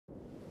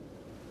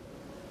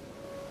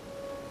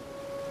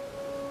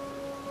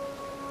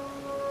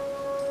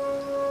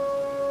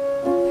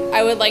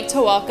I would like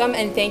to welcome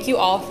and thank you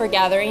all for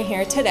gathering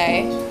here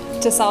today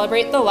to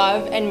celebrate the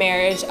love and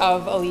marriage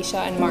of Alicia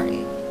and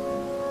Martin.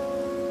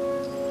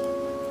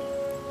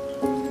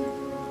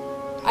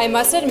 I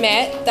must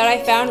admit that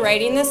I found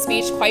writing this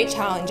speech quite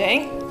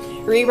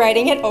challenging,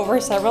 rewriting it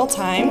over several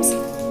times,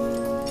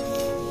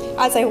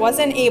 as I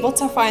wasn't able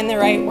to find the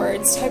right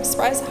words to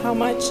express how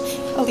much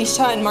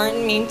Alicia and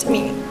Martin mean to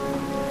me,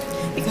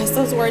 because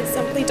those words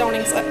simply don't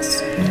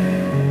exist.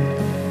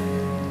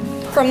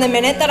 From the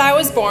minute that I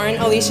was born,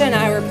 Alicia and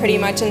I were pretty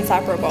much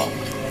inseparable.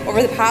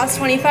 Over the past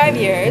 25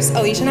 years,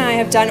 Alicia and I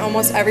have done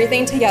almost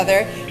everything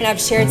together and have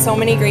shared so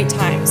many great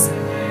times.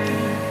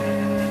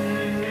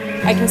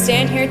 I can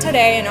stand here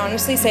today and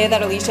honestly say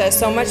that Alicia is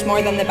so much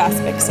more than the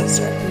best big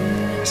sister.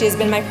 She has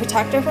been my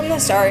protector from the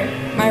start,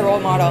 my role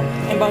model,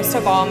 and most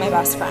of all, my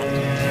best friend.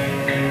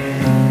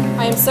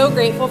 I am so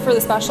grateful for the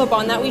special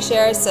bond that we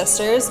share as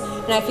sisters,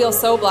 and I feel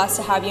so blessed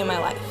to have you in my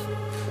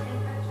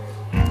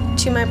life.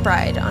 To my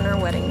bride on our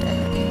wedding day.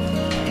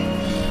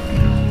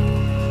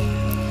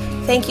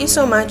 Thank you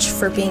so much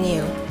for being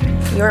you.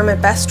 You are my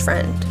best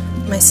friend,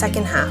 my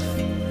second half,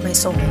 my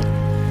soulmate.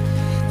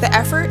 The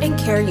effort and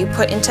care you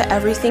put into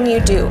everything you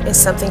do is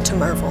something to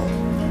marvel.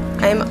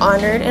 I am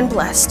honored and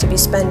blessed to be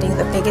spending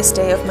the biggest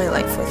day of my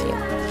life with you.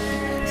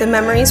 The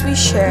memories we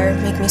share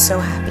make me so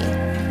happy.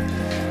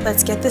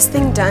 Let's get this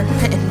thing done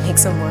and make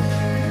some more.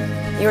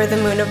 You are the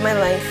moon of my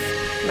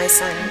life, my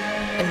sun,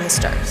 and my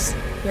stars.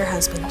 Your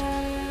husband,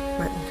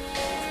 Martin.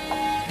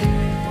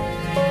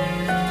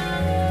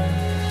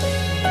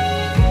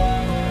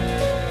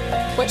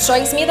 What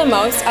strikes me the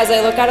most as I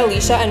look at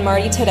Alicia and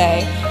Marty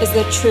today is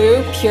the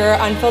true, pure,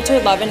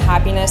 unfiltered love and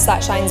happiness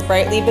that shines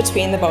brightly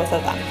between the both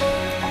of them.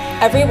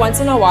 Every once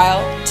in a while,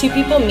 two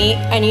people meet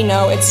and you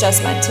know it's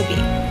just meant to be.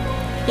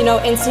 You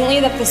know instantly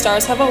that the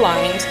stars have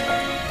aligned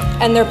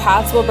and their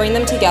paths will bring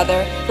them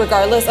together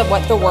regardless of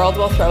what the world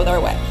will throw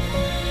their way.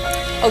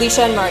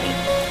 Alicia and Marty,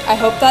 I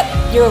hope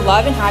that your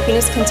love and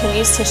happiness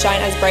continues to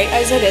shine as bright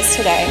as it is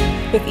today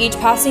with each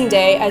passing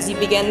day as you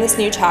begin this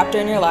new chapter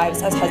in your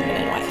lives as husband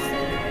and wife.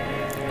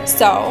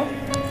 So,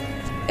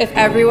 if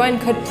everyone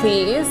could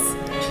please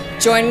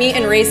join me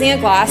in raising a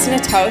glass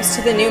and a toast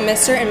to the new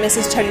Mr. and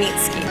Mrs.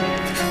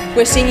 Czarnicki.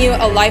 Wishing you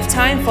a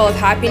lifetime full of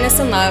happiness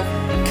and love.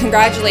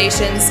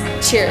 Congratulations.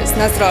 Cheers.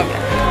 Na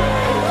zdrowie.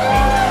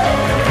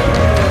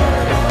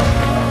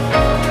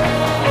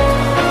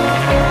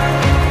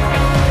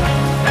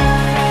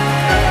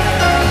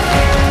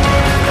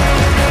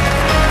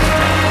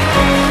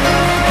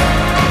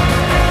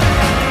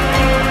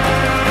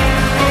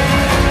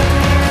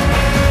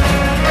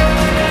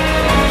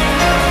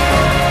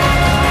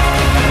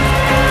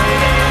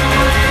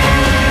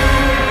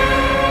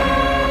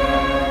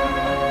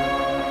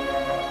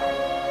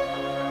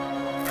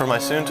 For my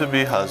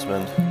soon-to-be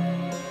husband,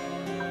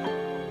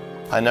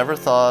 I never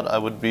thought I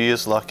would be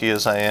as lucky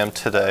as I am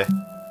today.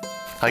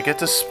 I get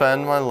to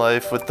spend my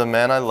life with the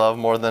man I love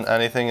more than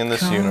anything in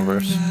this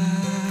universe.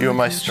 You are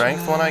my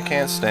strength when I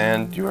can't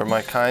stand. You are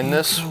my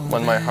kindness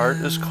when my heart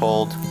is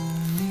cold.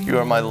 You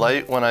are my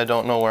light when I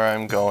don't know where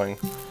I'm going.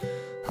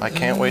 I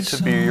can't wait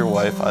to be your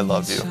wife. I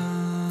love you.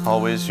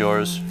 Always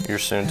yours, your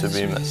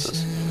soon-to-be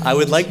Mrs. I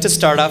would like to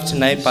start off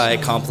tonight by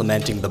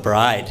complimenting the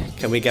bride.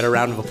 Can we get a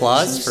round of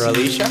applause for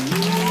Alicia?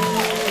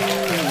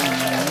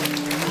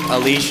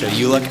 Alicia,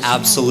 you look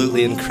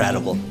absolutely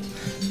incredible.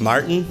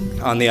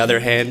 Martin, on the other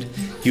hand,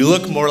 you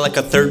look more like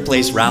a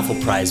third-place raffle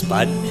prize,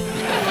 bud.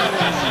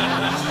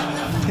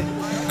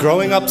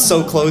 Growing up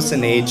so close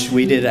in age,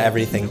 we did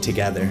everything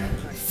together.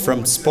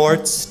 From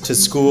sports to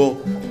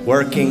school,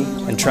 working,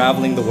 and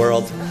traveling the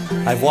world,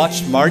 I've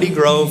watched Marty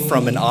grow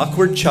from an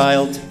awkward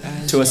child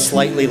to a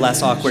slightly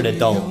less awkward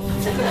adult.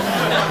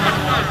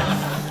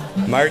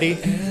 Marty,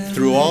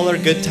 through all our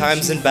good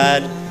times and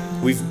bad,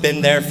 we've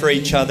been there for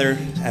each other,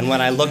 and when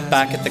I look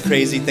back at the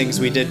crazy things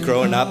we did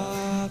growing up,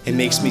 it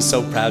makes me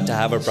so proud to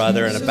have a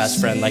brother and a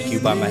best friend like you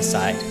by my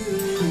side.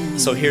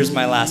 So here's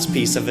my last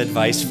piece of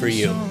advice for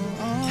you.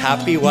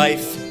 Happy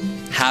wife,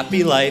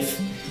 happy life,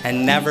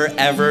 and never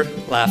ever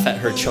laugh at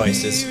her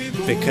choices,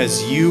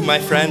 because you, my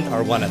friend,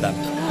 are one of them.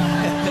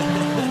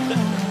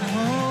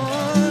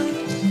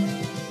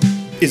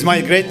 It's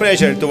my great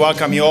pleasure to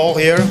welcome you all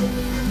here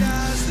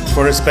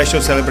for a special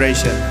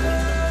celebration.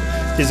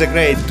 It's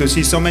great to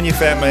see so many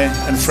family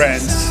and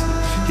friends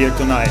here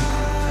tonight.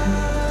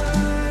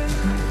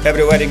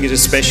 Every wedding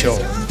is special,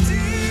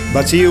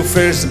 but see your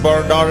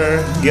firstborn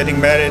daughter getting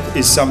married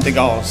is something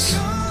else.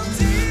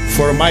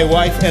 For my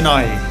wife and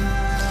I,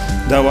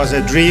 that was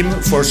a dream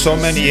for so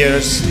many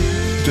years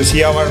to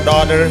see our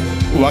daughter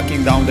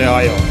walking down the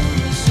aisle.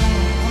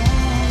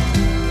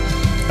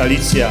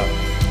 Alicia,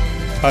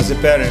 as a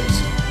parent,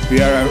 we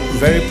are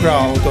very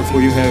proud of who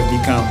you have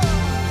become.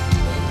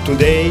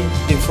 Today,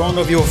 in front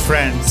of your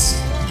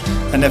friends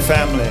and a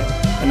family,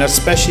 and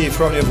especially in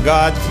front of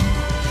God,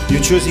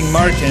 you're choosing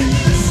Martin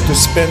to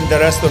spend the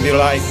rest of your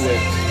life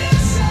with.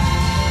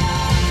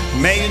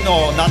 May you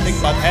know nothing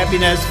but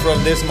happiness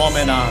from this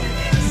moment on.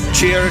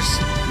 Cheers,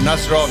 na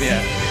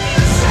zdrowie.